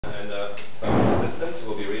some assistants who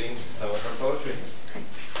will be reading some of her poetry.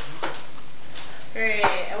 Great.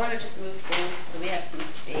 I want to just move things so we have some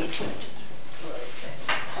space.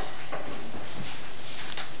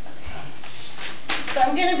 So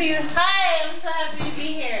I'm going to be, hi, I'm so happy to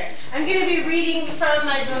be here. I'm going to be reading from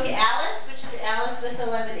my book Alice, which is Alice with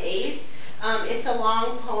 11 A's. It's a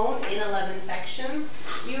long poem in 11 sections.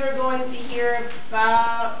 You are going to hear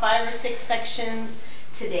about 5 or 6 sections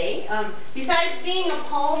today. Besides being a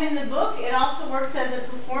poem in the book, it also works as a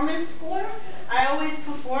performance score. I always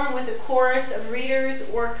perform with a chorus of readers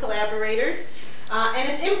or collaborators, and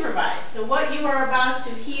it's improvised. So what you are about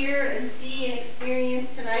to hear and see and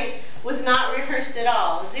experience tonight was not rehearsed at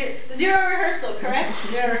all. Zero rehearsal, correct?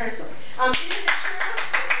 Zero rehearsal. It is a true,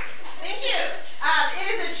 thank you. It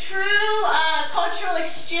is a true cultural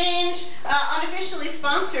exchange, unofficially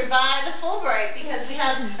sponsored by the Fulbright, because we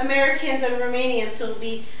have Americans and Romanians who will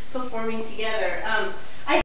be performing together.